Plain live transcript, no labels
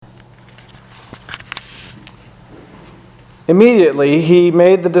Immediately he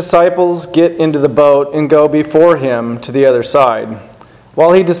made the disciples get into the boat and go before him to the other side,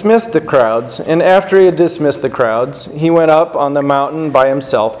 while he dismissed the crowds. And after he had dismissed the crowds, he went up on the mountain by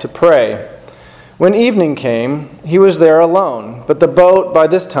himself to pray. When evening came, he was there alone, but the boat by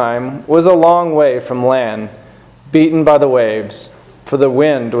this time was a long way from land, beaten by the waves, for the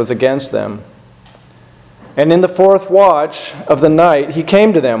wind was against them. And in the fourth watch of the night he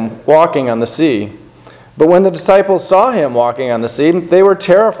came to them, walking on the sea. But when the disciples saw him walking on the sea, they were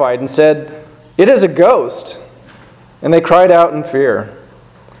terrified and said, "It is a ghost!" And they cried out in fear.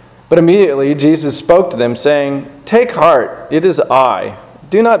 But immediately Jesus spoke to them, saying, "Take heart, it is I.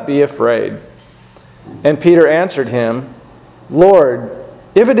 Do not be afraid." And Peter answered him, "Lord,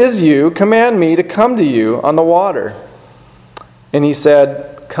 if it is you, command me to come to you on the water." And he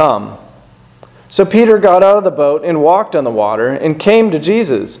said, "Come." So Peter got out of the boat and walked on the water and came to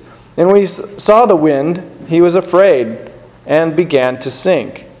Jesus. And when he saw the wind, he was afraid and began to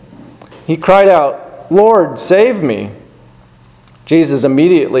sink. He cried out, "Lord, save me." Jesus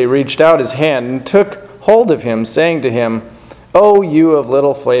immediately reached out his hand and took hold of him, saying to him, "O you of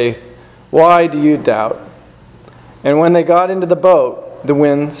little faith, why do you doubt?" And when they got into the boat, the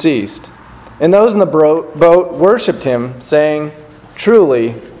wind ceased. And those in the boat worshipped him, saying,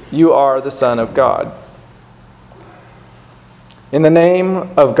 "Truly, you are the Son of God." In the name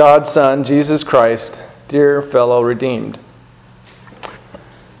of God's Son, Jesus Christ, dear fellow redeemed.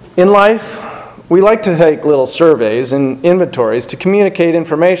 In life, we like to take little surveys and inventories to communicate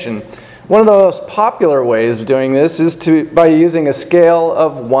information. One of the most popular ways of doing this is by using a scale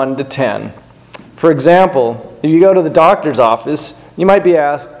of 1 to 10. For example, if you go to the doctor's office, you might be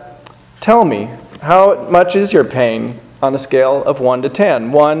asked, "Tell me, how much is your pain on a scale of 1 to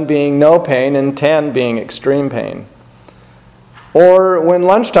 10? 1 being no pain and 10 being extreme pain. Or when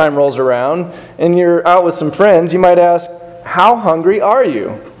lunchtime rolls around and you're out with some friends, you might ask, "How hungry are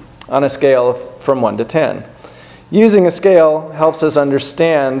you?" on a scale from 1 to 10. Using a scale helps us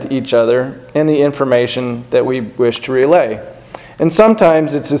understand each other and the information that we wish to relay. And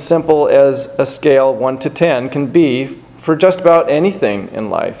sometimes it's as simple as a scale 1 to 10 can be for just about anything in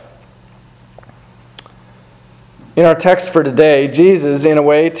life. In our text for today, Jesus, in a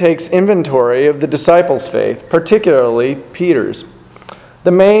way, takes inventory of the disciples' faith, particularly Peter's.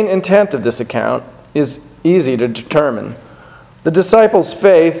 The main intent of this account is easy to determine. The disciples'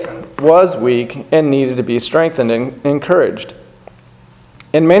 faith was weak and needed to be strengthened and encouraged.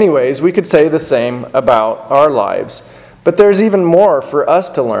 In many ways, we could say the same about our lives, but there's even more for us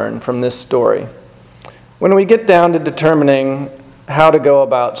to learn from this story. When we get down to determining how to go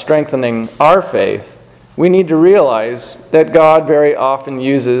about strengthening our faith, we need to realize that God very often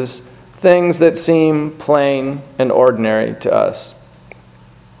uses things that seem plain and ordinary to us.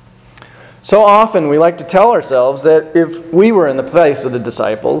 So often we like to tell ourselves that if we were in the place of the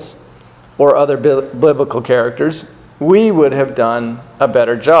disciples or other biblical characters, we would have done a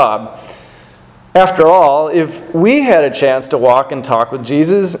better job. After all, if we had a chance to walk and talk with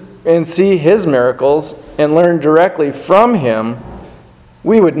Jesus and see his miracles and learn directly from him,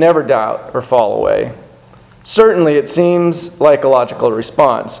 we would never doubt or fall away. Certainly, it seems like a logical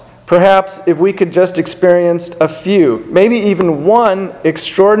response. Perhaps if we could just experience a few, maybe even one of the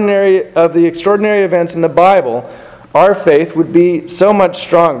extraordinary events in the Bible, our faith would be so much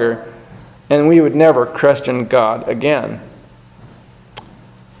stronger and we would never question God again.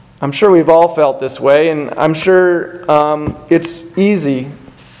 I'm sure we've all felt this way, and I'm sure it's easy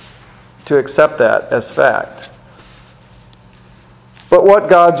to accept that as fact. But what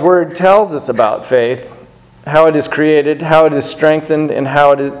God's Word tells us about faith, how it is created, how it is strengthened, and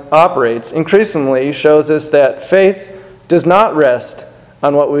how it operates, increasingly shows us that faith does not rest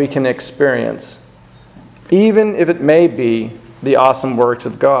on what we can experience, even if it may be the awesome works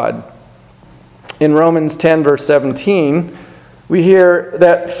of God. In Romans 10, verse 17, we hear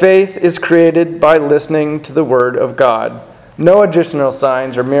that faith is created by listening to the Word of God. No additional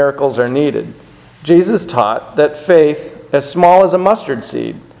signs or miracles are needed. Jesus taught that faith, as small as a mustard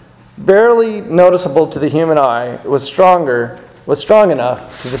seed, barely noticeable to the human eye, was strong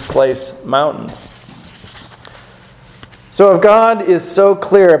enough to displace mountains. So if God is so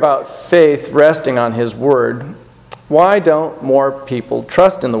clear about faith resting on his word, why don't more people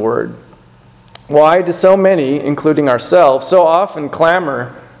trust in the word? Why do so many, including ourselves, so often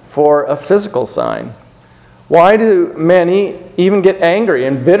clamor for a physical sign? Why do many even get angry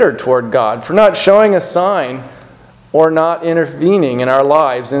and bitter toward God for not showing a sign or not intervening in our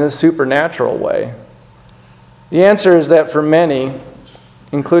lives in a supernatural way? The answer is that for many,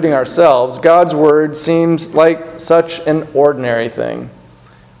 including ourselves, God's word seems like such an ordinary thing,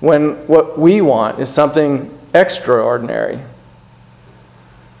 when what we want is something extraordinary.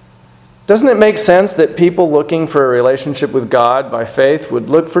 Doesn't it make sense that people looking for a relationship with God by faith would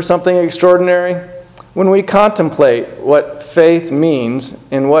look for something extraordinary? When we contemplate what faith means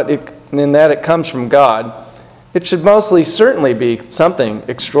and in that it comes from God, it should mostly certainly be something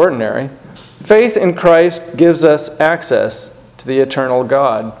extraordinary. Faith in Christ gives us access to the eternal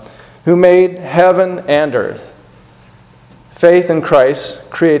God who made heaven and earth. Faith in Christ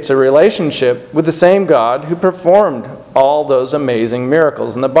creates a relationship with the same God who performed all those amazing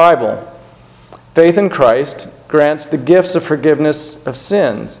miracles in the Bible. Faith in Christ grants the gifts of forgiveness of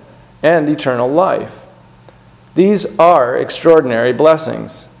sins and eternal life. These are extraordinary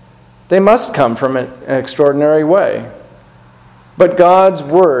blessings. They must come from an extraordinary way. But God's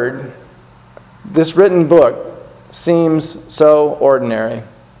Word, this written book, seems so ordinary.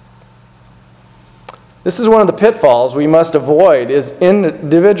 This is one of the pitfalls we must avoid is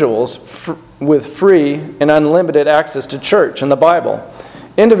individuals with free and unlimited access to church and the Bible.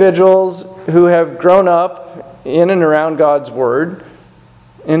 Individuals who have grown up in and around God's Word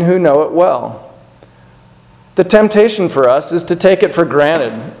and who know it well. The temptation for us is to take it for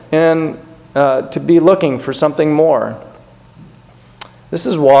granted and to be looking for something more. This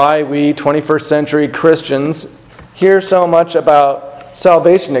is why we 21st century Christians hear so much about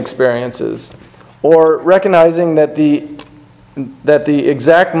salvation experiences, or recognizing that the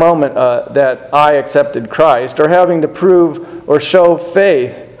exact moment that I accepted Christ, or having to prove or show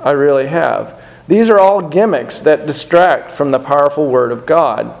faith I really have. These are all gimmicks that distract from the powerful Word of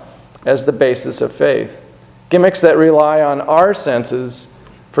God as the basis of faith. Gimmicks that rely on our senses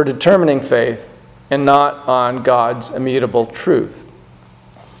for determining faith and not on God's immutable truth.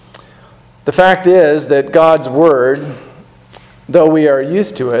 The fact is that God's Word, though we are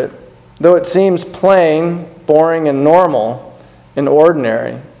used to it, though it seems plain, boring, and normal and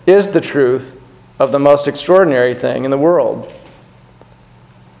ordinary, is the truth of the most extraordinary thing in the world.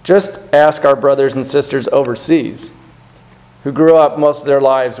 Just ask our brothers and sisters overseas who grew up most of their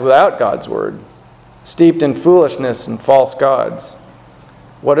lives without God's Word, steeped in foolishness and false gods.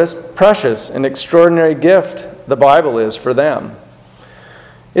 What a precious and extraordinary gift the Bible is for them.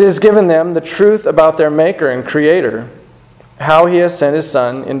 It has given them the truth about their Maker and Creator, how He has sent His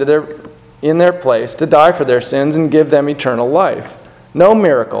Son in their place to die for their sins and give them eternal life. No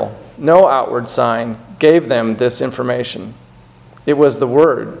miracle, no outward sign gave them this information. It was the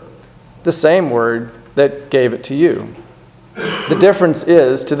Word, the same Word that gave it to you. The difference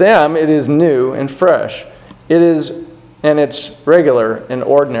is, to them, it is new and fresh. It's regular and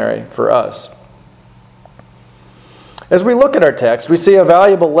ordinary for us. As we look at our text, we see a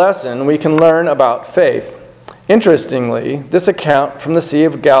valuable lesson we can learn about faith. Interestingly, this account from the Sea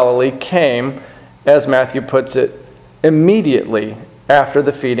of Galilee came, as Matthew puts it, immediately after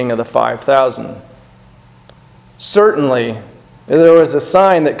the feeding of the 5,000. Certainly, if there was a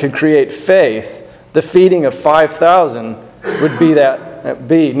sign that could create faith, the feeding of 5,000 would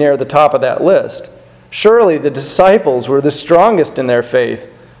be near the top of that list. Surely the disciples were the strongest in their faith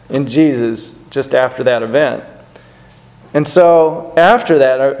in Jesus just after that event. And so, after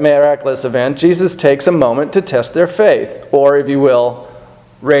that miraculous event, Jesus takes a moment to test their faith, or, if you will,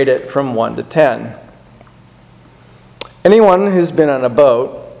 rate it from 1 to 10. Anyone who's been on a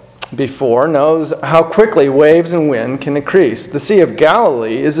boat before knows how quickly waves and wind can increase. The Sea of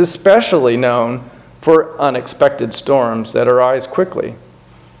Galilee is especially known for unexpected storms that arise quickly.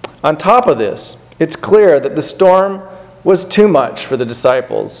 On top of this, it's clear that the storm was too much for the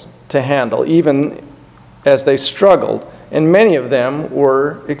disciples to handle, even as they struggled, and many of them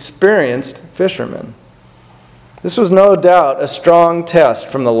were experienced fishermen. This was no doubt a strong test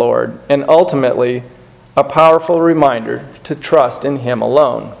from the Lord, and ultimately a powerful reminder to trust in Him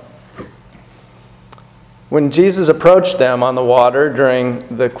alone. When Jesus approached them on the water during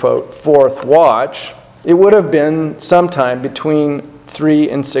the, quote, fourth watch, it would have been sometime between 3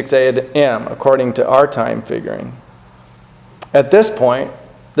 and 6 a.m., according to our time figuring. At this point,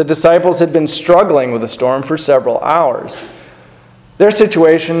 the disciples had been struggling with the storm for several hours. Their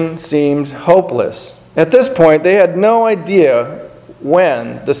situation seemed hopeless. At this point, they had no idea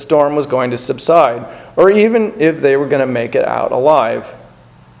when the storm was going to subside, or even if they were going to make it out alive.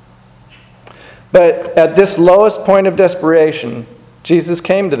 But at this lowest point of desperation, Jesus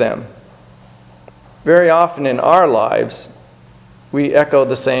came to them. Very often in our lives, we echo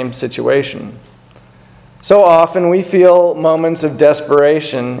the same situation. So often we feel moments of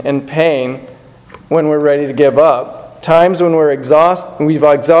desperation and pain when we're ready to give up, times when we've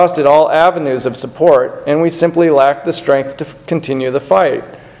exhausted all avenues of support and we simply lack the strength to continue the fight.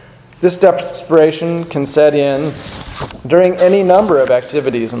 This desperation can set in during any number of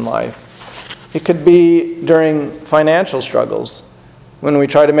activities in life. It could be during financial struggles, when we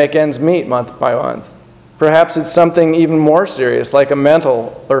try to make ends meet month by month. Perhaps it's something even more serious, like a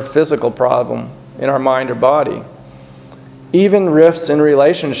mental or physical problem in our mind or body. Even rifts in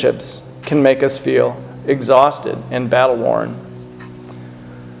relationships can make us feel exhausted and battle-worn.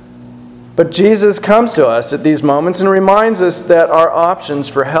 But Jesus comes to us at these moments and reminds us that our options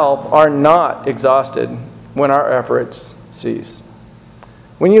for help are not exhausted when our efforts cease.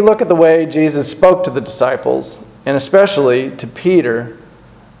 When you look at the way Jesus spoke to the disciples, and especially to Peter,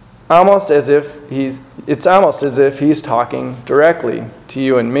 it's almost as if he's talking directly to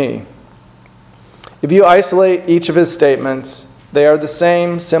you and me. If you isolate each of his statements, they are the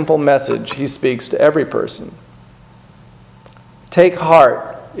same simple message he speaks to every person. Take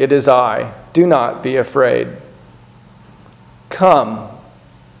heart, it is I. Do not be afraid. Come.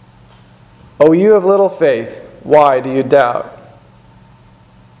 O you of little faith, why do you doubt?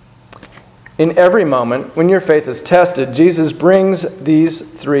 In every moment, when your faith is tested, Jesus brings these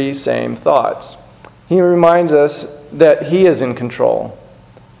three same thoughts. He reminds us that he is in control.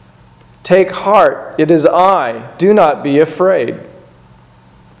 Take heart, it is I. Do not be afraid.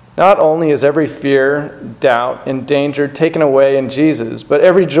 Not only is every fear, doubt, and danger taken away in Jesus, but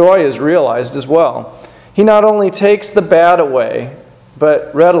every joy is realized as well. He not only takes the bad away,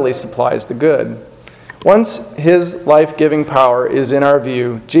 but readily supplies the good. Once his life-giving power is in our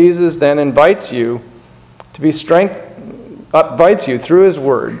view, Jesus then invites you through his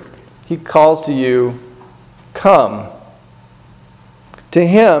word. He calls to you, come. To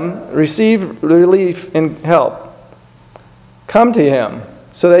him, receive relief and help. Come to him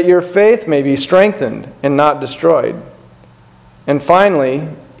so that your faith may be strengthened and not destroyed. And finally,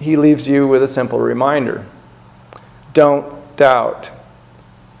 he leaves you with a simple reminder. Don't doubt.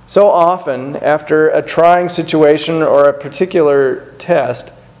 So often, after a trying situation or a particular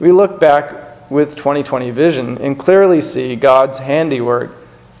test, we look back with 20/20 vision and clearly see God's handiwork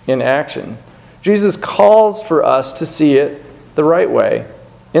in action. Jesus calls for us to see it the right way,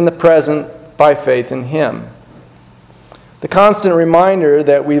 in the present, by faith in him. The constant reminder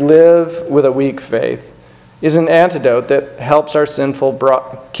that we live with a weak faith is an antidote that helps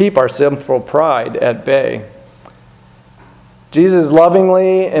keep our sinful pride at bay. Jesus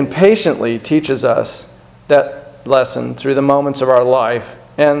lovingly and patiently teaches us that lesson through the moments of our life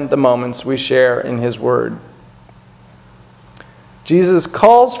and the moments we share in his word. Jesus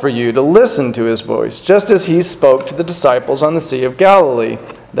calls for you to listen to his voice, just as he spoke to the disciples on the Sea of Galilee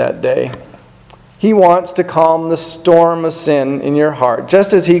that day. He wants to calm the storm of sin in your heart,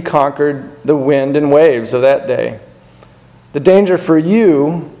 just as he conquered the wind and waves of that day. The danger for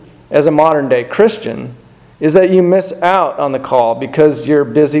you, as a modern-day Christian, is that you miss out on the call because you're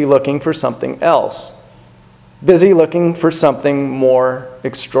busy looking for something else, busy looking for something more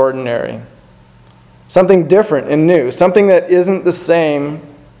extraordinary, something different and new, something that isn't the same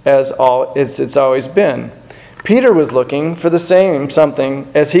as it's always been. Peter was looking for the same something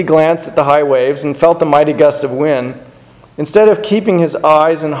as he glanced at the high waves and felt the mighty gusts of wind. Instead of keeping his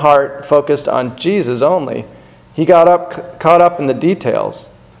eyes and heart focused on Jesus only, he got caught up in the details,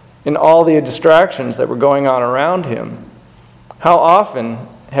 in all the distractions that were going on around him. How often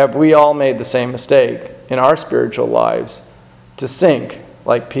have we all made the same mistake in our spiritual lives, to sink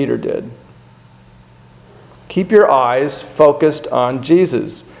like Peter did? Keep your eyes focused on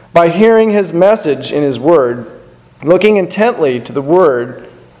Jesus. By hearing his message in his word, looking intently to the word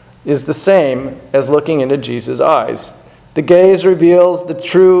is the same as looking into Jesus' eyes. The gaze reveals the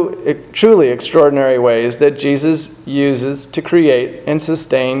truly extraordinary ways that Jesus uses to create and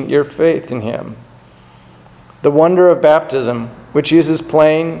sustain your faith in him. The wonder of baptism, which uses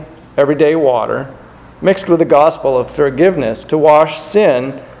plain, everyday water, mixed with the gospel of forgiveness to wash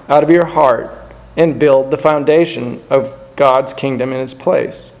sin out of your heart and build the foundation of God's kingdom in its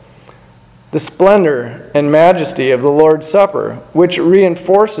place. The splendor and majesty of the Lord's Supper, which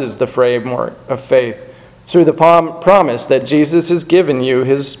reinforces the framework of faith through the promise that Jesus has given you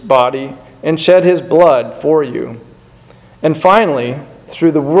his body and shed his blood for you. And finally,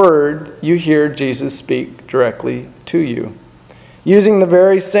 through the word, you hear Jesus speak directly to you, using the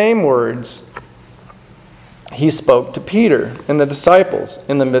very same words he spoke to Peter and the disciples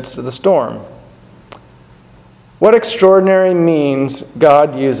in the midst of the storm. What extraordinary means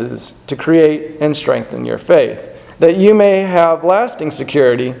God uses to create and strengthen your faith, that you may have lasting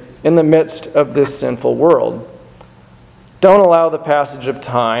security in the midst of this sinful world. Don't allow the passage of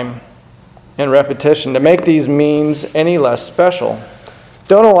time and repetition to make these means any less special.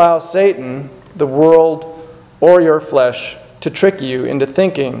 Don't allow Satan, the world, or your flesh to trick you into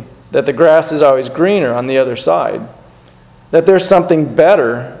thinking that the grass is always greener on the other side, that there's something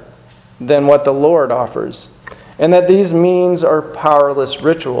better than what the Lord offers, and that these means are powerless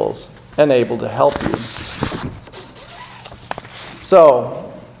rituals unable to help you.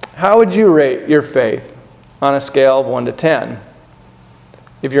 So, how would you rate your faith on a scale of 1 to 10?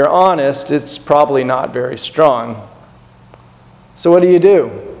 If you're honest, it's probably not very strong. So what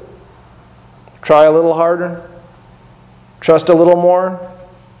do? Try a little harder? Trust a little more?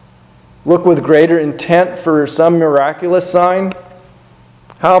 Look with greater intent for some miraculous sign?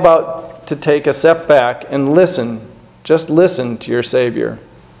 How about to take a step back and listen, just listen to your Savior?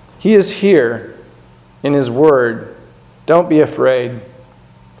 He is here in His Word. Don't be afraid.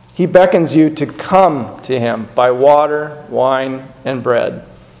 He beckons you to come to Him by water, wine, and bread.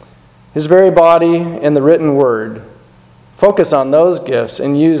 His very body and the written Word. Focus on those gifts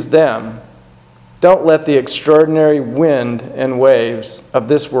and use them. Don't let the extraordinary wind and waves of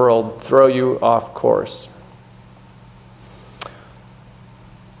this world throw you off course.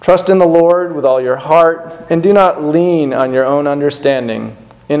 Trust in the Lord with all your heart, and do not lean on your own understanding.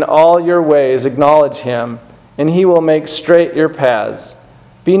 In all your ways acknowledge Him, and He will make straight your paths.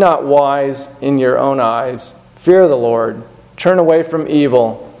 Be not wise in your own eyes. Fear the Lord. Turn away from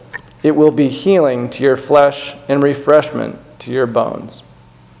evil. It will be healing to your flesh and refreshment to your bones.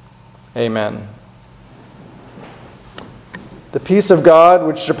 Amen. The peace of God,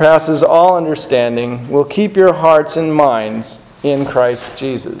 which surpasses all understanding, will keep your hearts and minds in Christ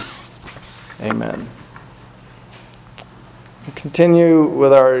Jesus. Amen. We'll continue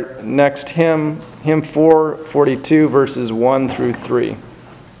with our next hymn, hymn 442, verses 1 through 3.